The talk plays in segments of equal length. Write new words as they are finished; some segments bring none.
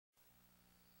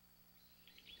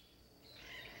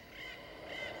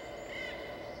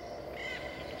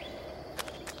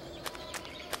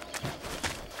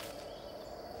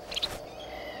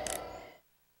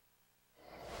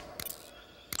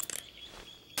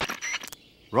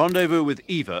Rendezvous with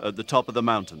Eva at the top of the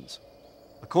mountains.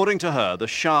 According to her, the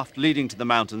shaft leading to the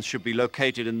mountains should be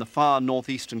located in the far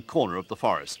northeastern corner of the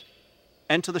forest.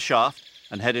 Enter the shaft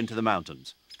and head into the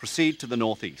mountains. Proceed to the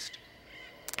northeast.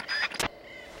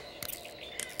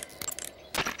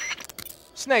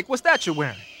 Snake, what's that you're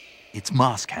wearing? It's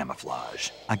moss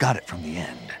camouflage. I got it from the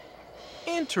end.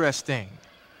 Interesting.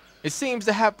 It seems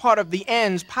to have part of the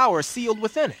end's power sealed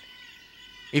within it.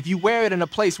 If you wear it in a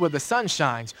place where the sun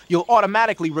shines, you'll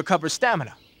automatically recover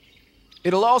stamina.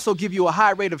 It'll also give you a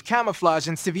high rate of camouflage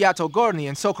in Civiato Gorni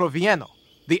and Socrovieno,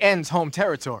 the end's home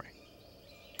territory.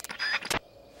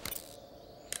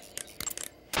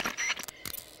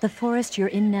 The forest you're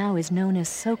in now is known as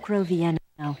Socrovieno.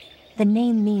 The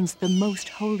name means the most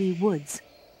holy woods.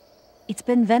 It's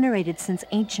been venerated since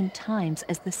ancient times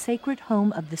as the sacred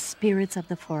home of the spirits of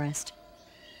the forest.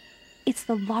 It's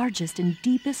the largest and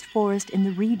deepest forest in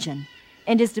the region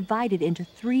and is divided into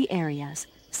 3 areas: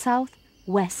 south,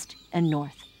 west, and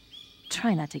north.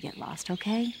 Try not to get lost,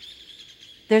 okay?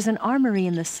 There's an armory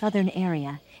in the southern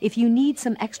area. If you need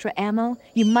some extra ammo,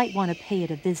 you might want to pay it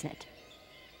a visit.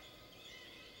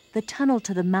 The tunnel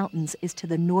to the mountains is to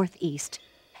the northeast.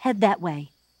 Head that way.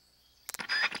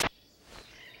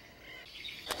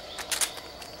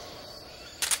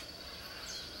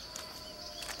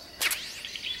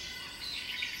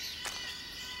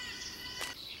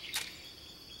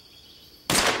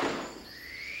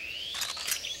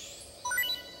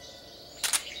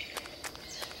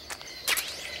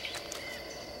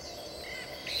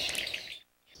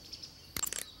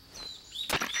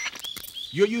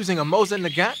 You're using a Mosin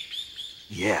Nagant?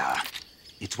 Yeah,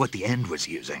 it's what the end was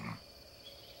using.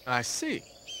 I see.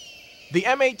 The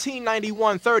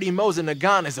M1891-30 Mosin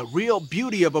Nagant is a real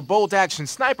beauty of a bolt-action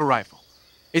sniper rifle.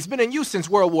 It's been in use since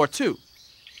World War II.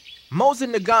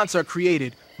 Mosin Nagants are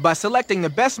created by selecting the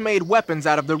best-made weapons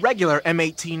out of the regular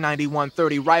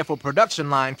M1891-30 rifle production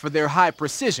line for their high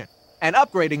precision and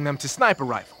upgrading them to sniper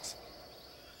rifles.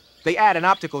 They add an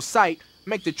optical sight,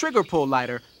 make the trigger pull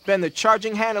lighter, bend the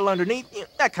charging handle underneath,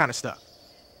 that kind of stuff.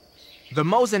 The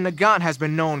Mosin Nagant has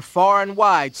been known far and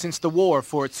wide since the war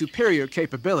for its superior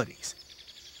capabilities.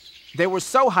 They were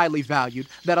so highly valued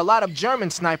that a lot of German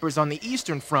snipers on the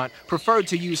Eastern Front preferred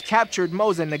to use captured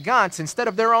Mosin Nagants instead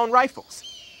of their own rifles.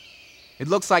 It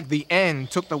looks like the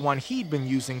End took the one he'd been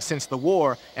using since the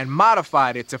war and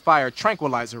modified it to fire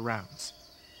tranquilizer rounds.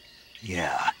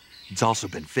 Yeah, it's also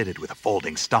been fitted with a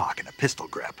folding stock and a pistol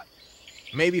grip.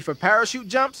 Maybe for parachute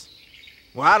jumps?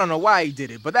 Well, I don't know why he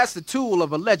did it, but that's the tool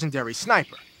of a legendary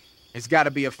sniper. It's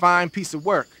gotta be a fine piece of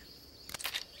work.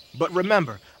 But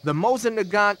remember, the Mosin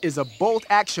Nagant is a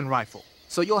bolt-action rifle,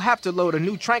 so you'll have to load a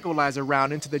new tranquilizer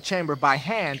round into the chamber by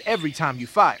hand every time you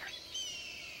fire.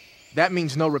 That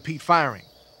means no repeat firing.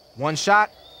 One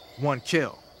shot, one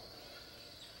kill.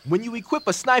 When you equip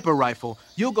a sniper rifle,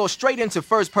 you'll go straight into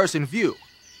first-person view.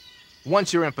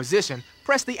 Once you're in position,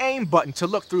 press the aim button to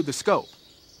look through the scope.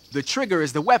 The trigger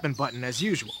is the weapon button as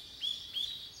usual.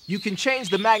 You can change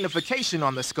the magnification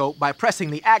on the scope by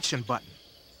pressing the action button.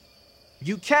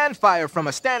 You can fire from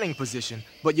a standing position,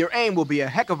 but your aim will be a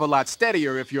heck of a lot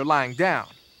steadier if you're lying down.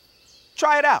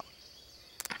 Try it out.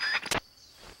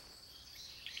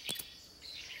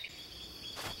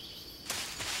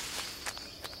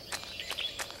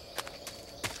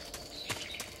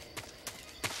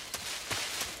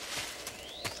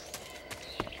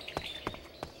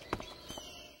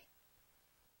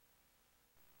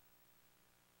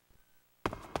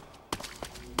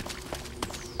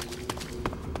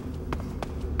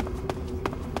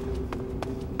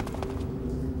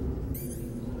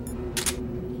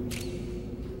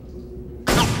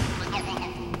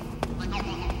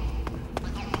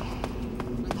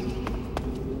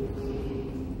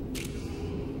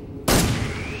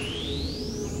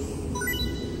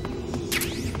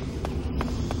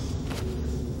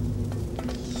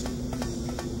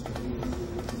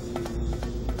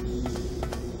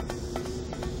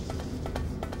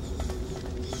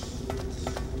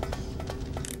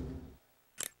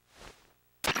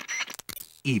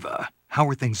 Eva, how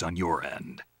are things on your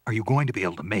end? Are you going to be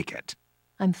able to make it?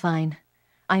 I'm fine.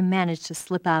 I managed to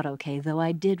slip out okay, though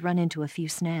I did run into a few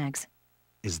snags.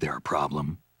 Is there a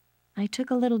problem? I took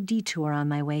a little detour on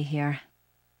my way here.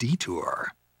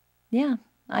 Detour? Yeah,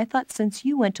 I thought since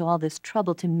you went to all this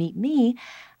trouble to meet me,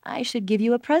 I should give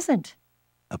you a present.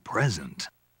 A present?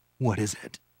 What is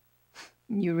it?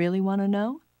 You really want to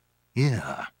know?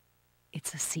 Yeah.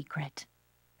 It's a secret.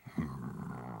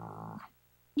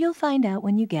 You'll find out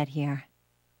when you get here.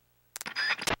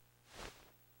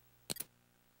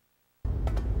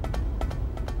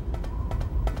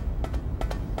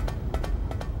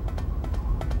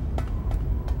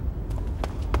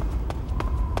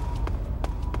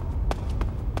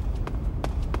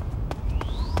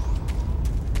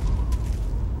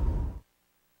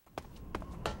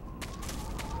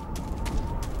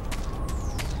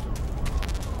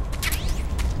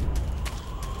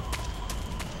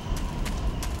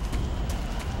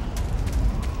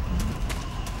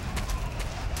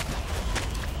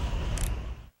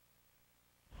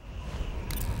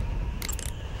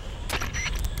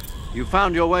 You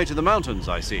found your way to the mountains,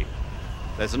 I see.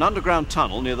 There's an underground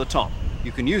tunnel near the top.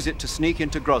 You can use it to sneak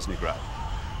into Groznygrad.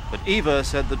 But Eva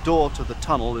said the door to the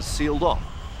tunnel is sealed off.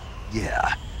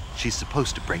 Yeah, she's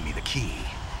supposed to bring me the key.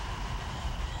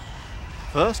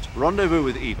 First, rendezvous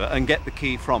with Eva and get the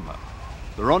key from her.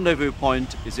 The rendezvous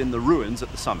point is in the ruins at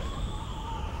the summit.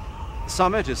 The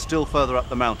summit is still further up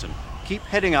the mountain. Keep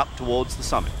heading up towards the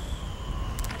summit.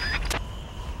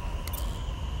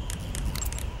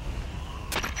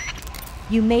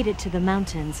 You made it to the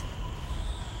mountains.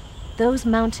 Those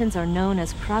mountains are known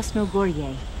as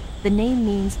Krasnogorye. The name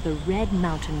means the Red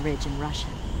Mountain Ridge in Russian.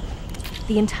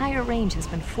 The entire range has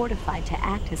been fortified to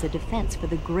act as a defense for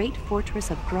the great fortress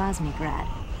of Groznygrad.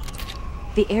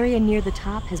 The area near the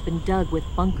top has been dug with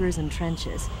bunkers and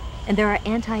trenches, and there are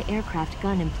anti-aircraft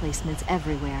gun emplacements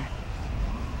everywhere.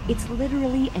 It's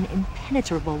literally an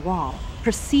impenetrable wall.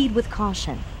 Proceed with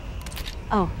caution.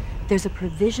 Oh, there's a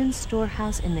provision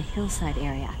storehouse in the hillside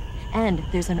area, and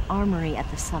there's an armory at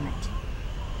the summit.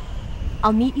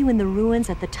 I'll meet you in the ruins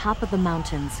at the top of the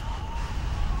mountains.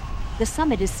 The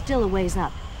summit is still a ways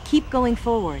up. Keep going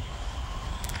forward.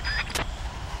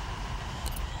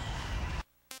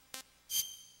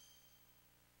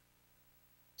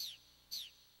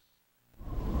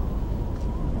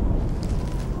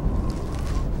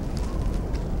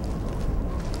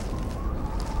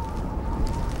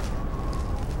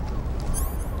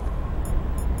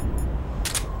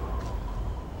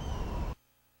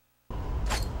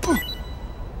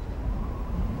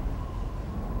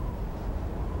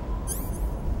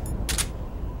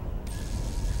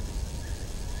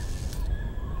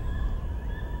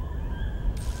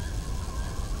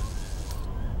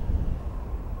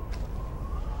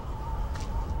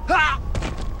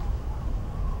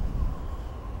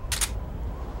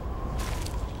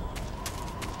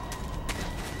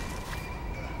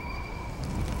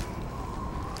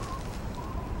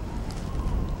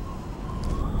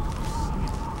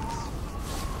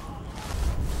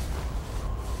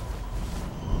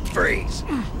 Freeze!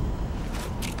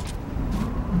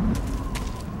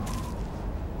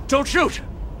 Don't shoot!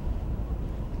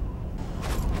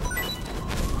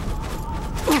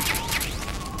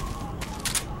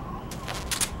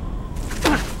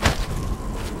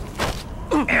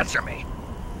 Answer me.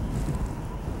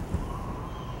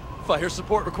 Fire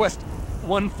support request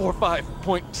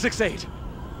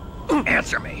 145.68.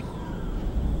 Answer me.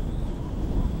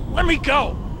 Let me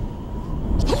go!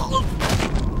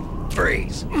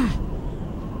 Freeze.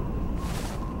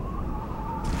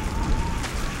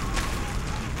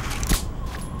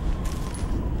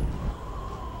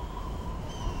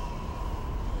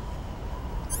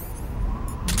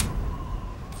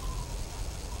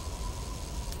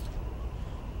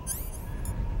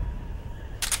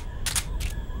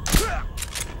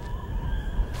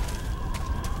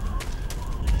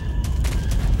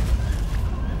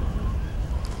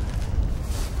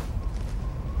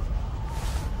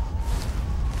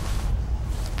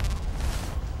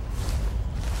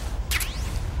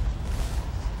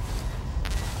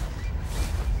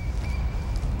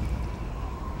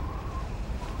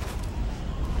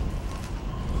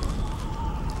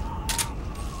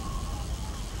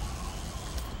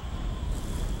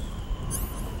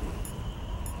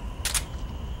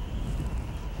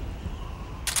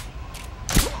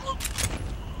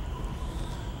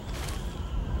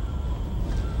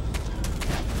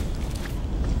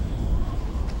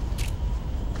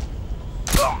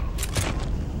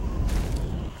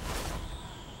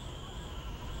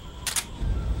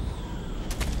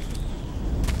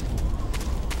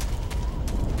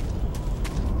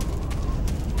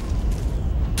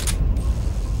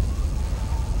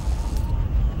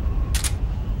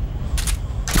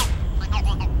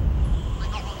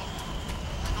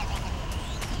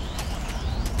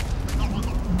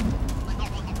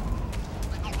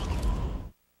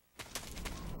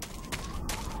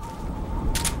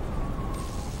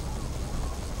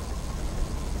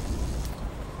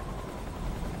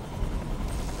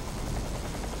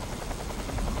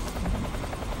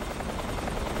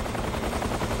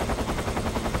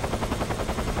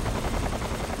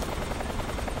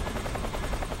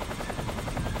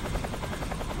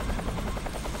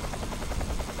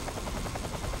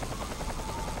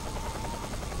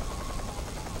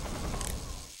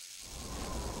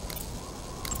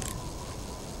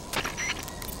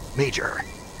 Major,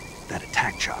 that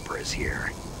attack chopper is here.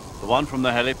 The one from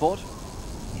the heliport?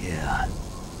 Yeah.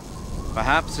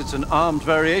 Perhaps it's an armed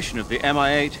variation of the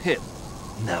Mi-8 HIP.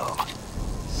 No.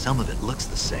 Some of it looks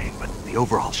the same, but the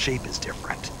overall shape is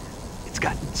different. It's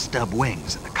got stub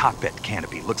wings, and the cockpit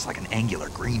canopy looks like an angular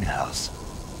greenhouse.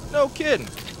 No kidding.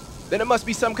 Then it must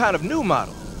be some kind of new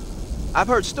model. I've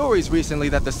heard stories recently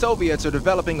that the Soviets are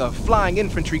developing a flying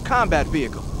infantry combat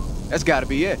vehicle. That's gotta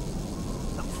be it.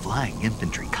 A flying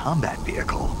infantry combat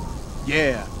vehicle?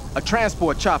 Yeah, a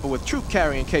transport chopper with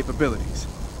troop-carrying capabilities.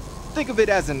 Think of it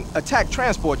as an attack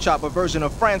transport chopper version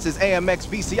of France's AMX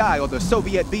VCI or the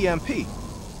Soviet BMP.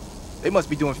 They must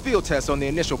be doing field tests on the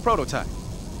initial prototype.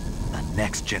 A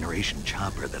next-generation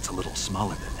chopper that's a little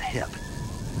smaller than the hip.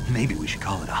 Maybe we should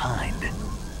call it a Hind.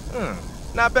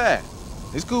 Not bad.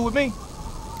 It's cool with me.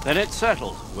 Then it's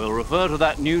settled. We'll refer to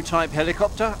that new type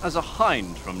helicopter as a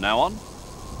Hind from now on.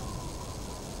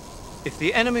 If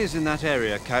the enemies in that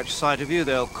area catch sight of you,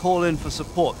 they'll call in for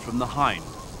support from the Hind.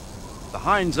 The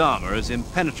Hind's armor is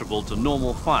impenetrable to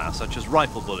normal fire, such as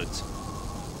rifle bullets.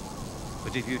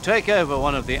 But if you take over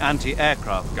one of the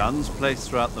anti-aircraft guns placed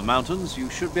throughout the mountains, you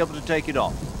should be able to take it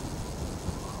off.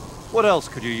 What else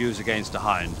could you use against a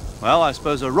Hind? Well, I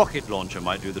suppose a rocket launcher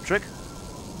might do the trick.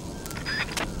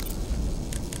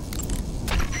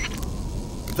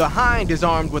 The Hind is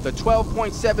armed with a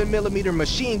 12.7mm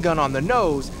machine gun on the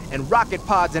nose and rocket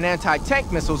pods and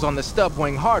anti-tank missiles on the stub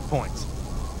wing hardpoints.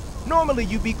 Normally,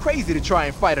 you'd be crazy to try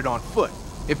and fight it on foot.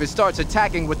 If it starts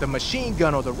attacking with the machine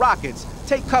gun or the rockets,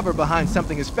 take cover behind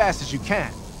something as fast as you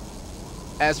can.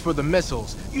 As for the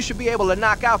missiles, you should be able to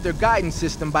knock out their guidance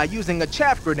system by using a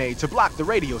chaff grenade to block the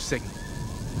radio signal.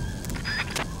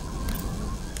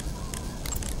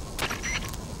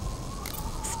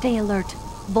 Stay alert.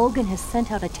 Volgan has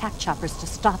sent out attack choppers to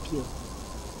stop you.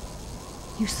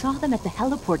 You saw them at the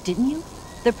heliport, didn't you?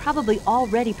 They're probably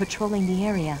already patrolling the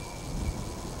area.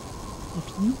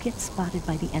 If you get spotted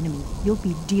by the enemy, you'll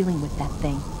be dealing with that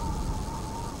thing.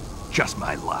 Just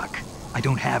my luck. I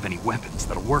don't have any weapons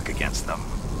that'll work against them.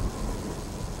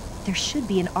 There should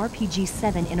be an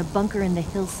RPG-7 in a bunker in the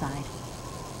hillside.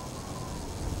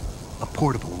 A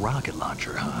portable rocket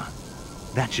launcher, huh?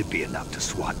 That should be enough to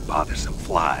swat bothersome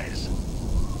flies.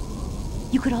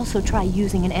 You could also try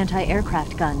using an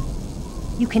anti-aircraft gun.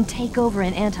 You can take over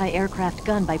an anti-aircraft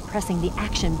gun by pressing the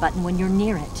action button when you're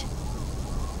near it.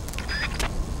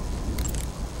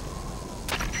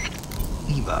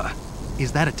 Eva,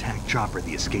 is that attack chopper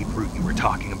the escape route you were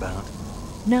talking about?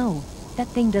 No, that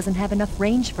thing doesn't have enough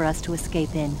range for us to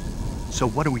escape in. So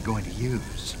what are we going to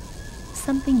use?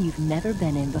 Something you've never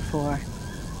been in before.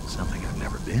 Something I've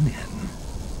never been in.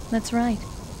 That's right.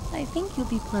 I think you'll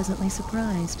be pleasantly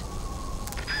surprised.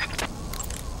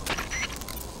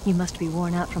 You must be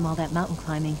worn out from all that mountain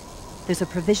climbing. There's a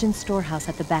provision storehouse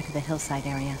at the back of the hillside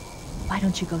area. Why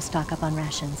don't you go stock up on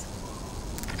rations?